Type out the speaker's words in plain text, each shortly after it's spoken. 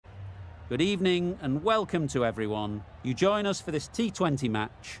Good evening and welcome to everyone. You join us for this T20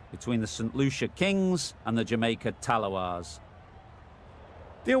 match between the St. Lucia Kings and the Jamaica Tallawahs.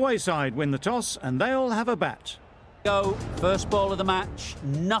 The away side win the toss and they'll have a bat. Go, first ball of the match,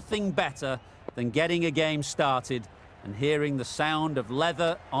 nothing better than getting a game started and hearing the sound of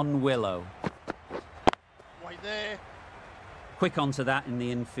leather on willow. Right there. Quick onto that in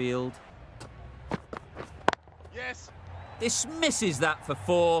the infield. Yes. This misses that for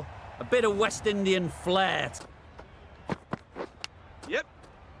 4. A bit of West Indian flair. Yep.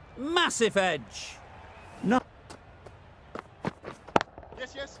 Massive edge. No.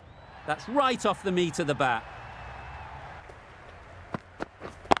 Yes, yes. That's right off the meat of the bat.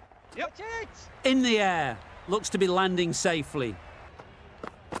 Yep. In the air. Looks to be landing safely.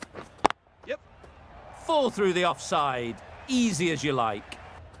 Yep. 4 through the offside. Easy as you like.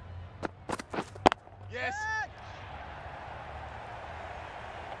 Yes.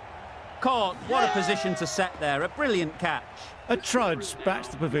 Caught. What a position to set there. A brilliant catch. A trudge back to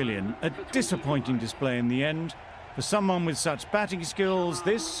the pavilion. A disappointing display in the end. For someone with such batting skills,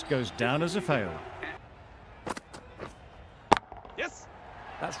 this goes down as a fail. Yes.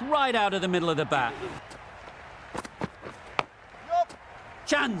 That's right out of the middle of the bat. Yup.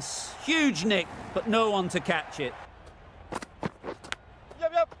 Chance. Huge nick, but no one to catch it.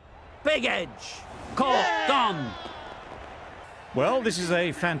 Yep. Big edge. Caught. Gone. Well, this is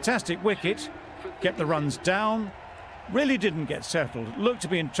a fantastic wicket. Kept the runs down. Really didn't get settled. Looked to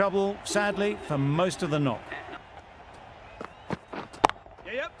be in trouble, sadly, for most of the knock.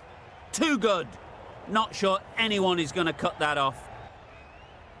 Yep. Too good. Not sure anyone is going to cut that off.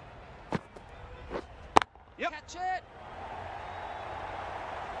 Yep. Catch it.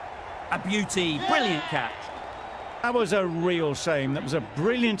 A beauty. Brilliant catch. That was a real shame. That was a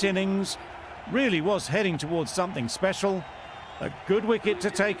brilliant innings. Really was heading towards something special. A good wicket to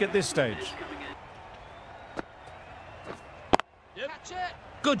take at this stage. Yep. Catch it.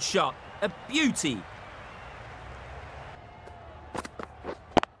 Good shot. A beauty.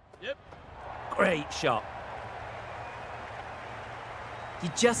 Yep. Great shot.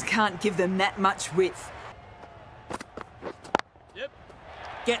 You just can't give them that much width. Yep.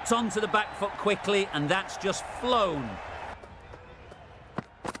 Gets onto the back foot quickly, and that's just flown.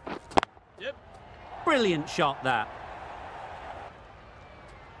 Yep. Brilliant shot, that.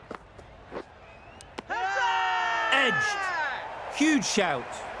 Edged. Huge shout.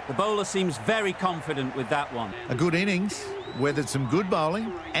 The bowler seems very confident with that one. A good innings, weathered some good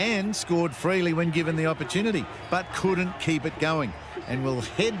bowling and scored freely when given the opportunity, but couldn't keep it going and will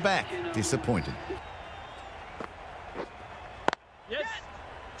head back disappointed. Yes.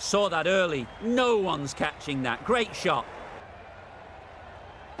 Saw that early. No one's catching that. Great shot.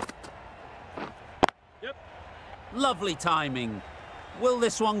 Yep. Lovely timing. Will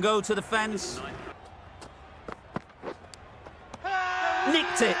this one go to the fence?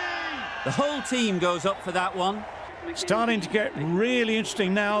 Nicked it. The whole team goes up for that one. Starting to get really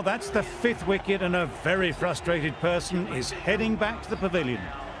interesting now. That's the 5th wicket and a very frustrated person is heading back to the pavilion.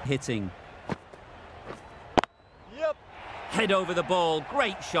 Hitting. Yep. Head over the ball.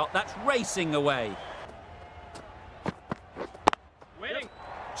 Great shot. That's racing away. Waiting.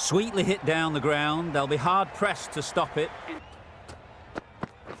 Sweetly hit down the ground. They'll be hard pressed to stop it.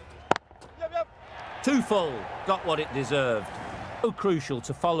 Yep. Too full. Got what it deserved. So crucial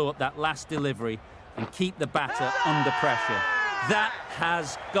to follow up that last delivery and keep the batter under pressure. That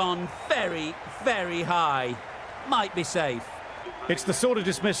has gone very, very high. Might be safe. It's the sort of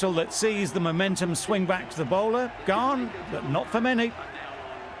dismissal that sees the momentum swing back to the bowler. Gone, but not for many.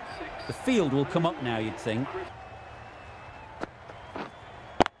 The field will come up now, you'd think.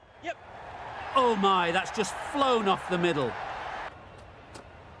 Yep. Oh my, that's just flown off the middle.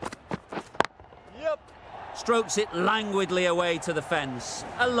 Yep. Strokes it languidly away to the fence.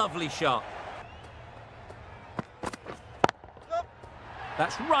 A lovely shot. Yep.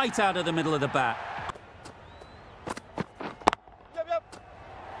 That's right out of the middle of the bat. Yep.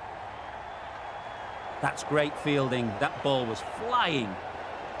 That's great fielding. That ball was flying.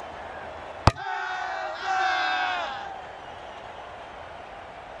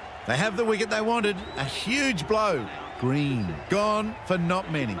 They have the wicket they wanted. A huge blow. Green. Gone for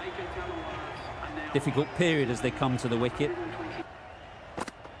not many. Difficult period as they come to the wicket.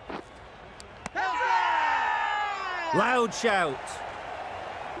 Loud shout.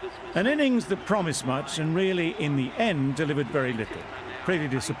 An innings that promised much and really, in the end, delivered very little. Pretty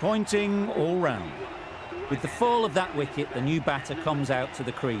disappointing all round. With the fall of that wicket, the new batter comes out to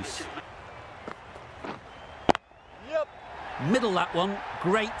the crease. Yep. Middle that one.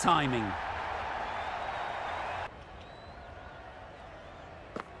 Great timing.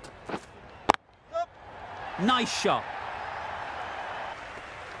 Nice shot.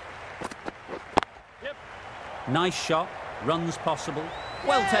 Yep. Nice shot. Runs possible.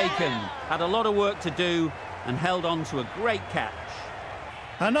 Well taken. Had a lot of work to do and held on to a great catch.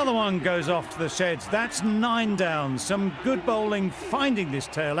 Another one goes off to the sheds. That's 9 down. Some good bowling finding this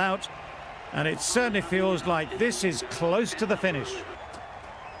tail out. And it certainly feels like this is close to the finish.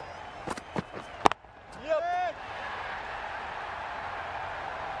 Yep.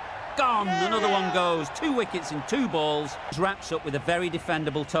 Gone. Another one goes. 2 wickets in 2 balls. Wraps up with a very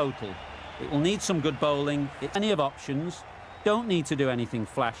defendable total. It will need some good bowling. It's plenty of options. Don't need to do anything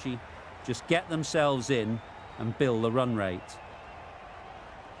flashy. Just get themselves in and build the run rate.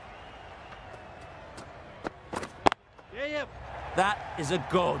 Yep. That is a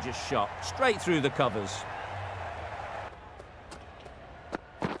gorgeous shot. Straight through the covers.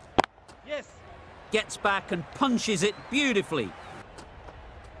 Yes. Gets back and punches it beautifully.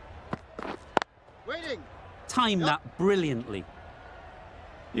 Waiting. Timed that brilliantly.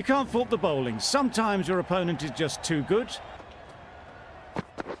 You can't fault the bowling. Sometimes your opponent is just too good.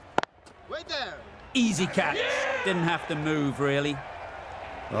 Wait there. Easy catch. Didn't have to move, really.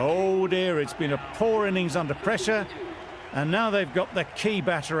 Oh dear, it's been a poor innings under pressure. And now they've got the key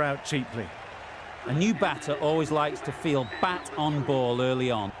batter out cheaply. A new batter always likes to feel bat on ball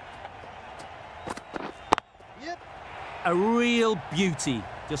early on. Yep. A real beauty.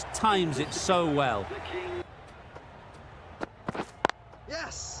 Just times it so well.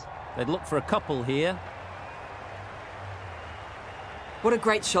 Yes. They'd look for a couple here. What a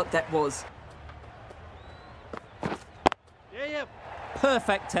great shot that was. Yep.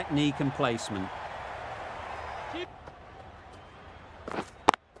 Perfect technique and placement.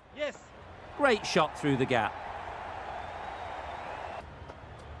 Yes. Great shot through the gap.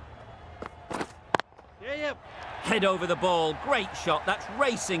 Yep. Head over the ball. Great shot. That's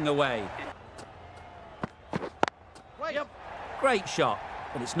racing away. Wait. Yep. Great shot,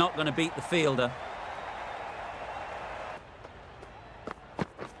 but it's not going to beat the fielder.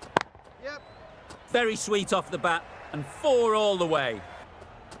 Yep. Very sweet off the bat and 4 all the way.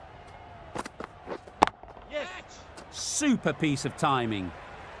 Yes. Super piece of timing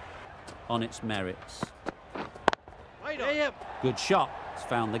on its merits. Wait. Yep. Good shot. It's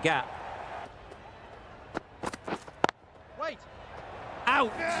found the gap. Wait.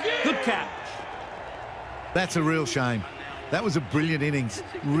 Out. Good catch. That's a real shame. That was a brilliant innings.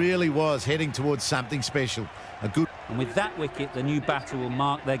 Really was heading towards something special. A good... And with that wicket, the new batter will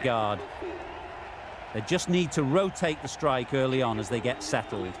mark their guard. They just need to rotate the strike early on as they get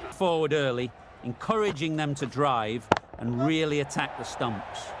settled. Forward early, encouraging them to drive and really attack the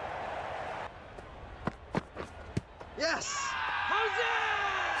stumps. Yes.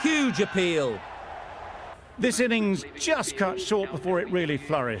 Huge appeal. This innings just cut short before it really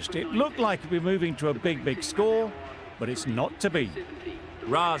flourished. It looked like it'd be moving to a big score, but it's not to be.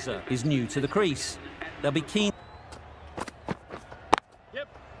 RAYZEN is new to the crease. They'll be keen. Yep.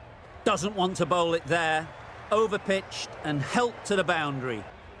 Doesn't want to bowl it there. Overpitched and helped to the boundary.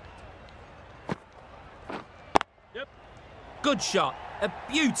 Yep. Good shot. A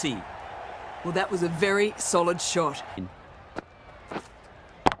beauty. Well, that was a very solid shot.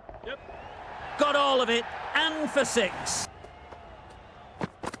 Yep. Got all of it and for 6.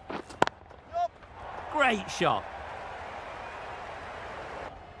 Yep. Great shot.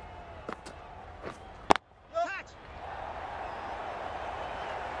 Catch.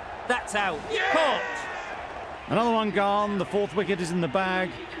 That's out. Caught. Another one gone. The 4th wicket is in the bag.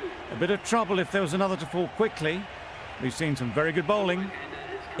 A bit of trouble if there was another to fall quickly. We've seen some very good bowling.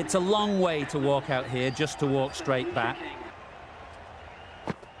 It's a long way to walk out here just to walk straight back.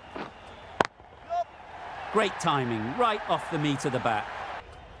 Great timing, right off the meat of the bat.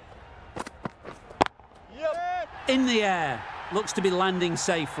 Yep. In the air, looks to be landing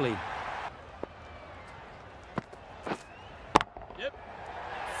safely. Yep.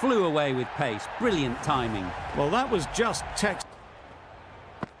 Flew away with pace, brilliant timing. Well, that was just text.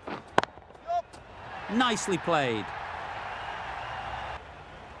 Yep. Nicely played.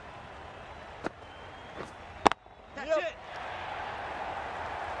 That's Yep. it.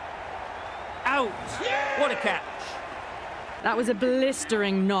 Out. What a catch. That was a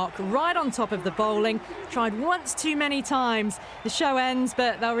blistering knock right on top of the bowling. Tried once too many times. The show ends,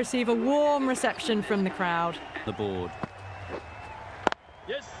 but they'll receive a warm reception from the crowd. The board.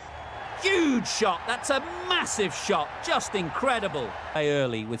 Yes. Huge shot. That's a massive shot. Just incredible.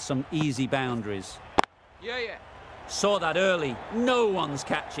 Early with some easy boundaries. Yeah. Saw that early. No one's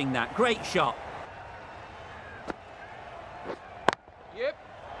catching that. Great shot. Yep.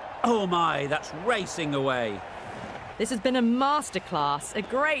 Oh my, that's racing away. This has been a masterclass, a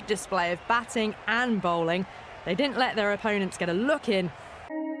great display of batting and bowling. They didn't let their opponents get a look in,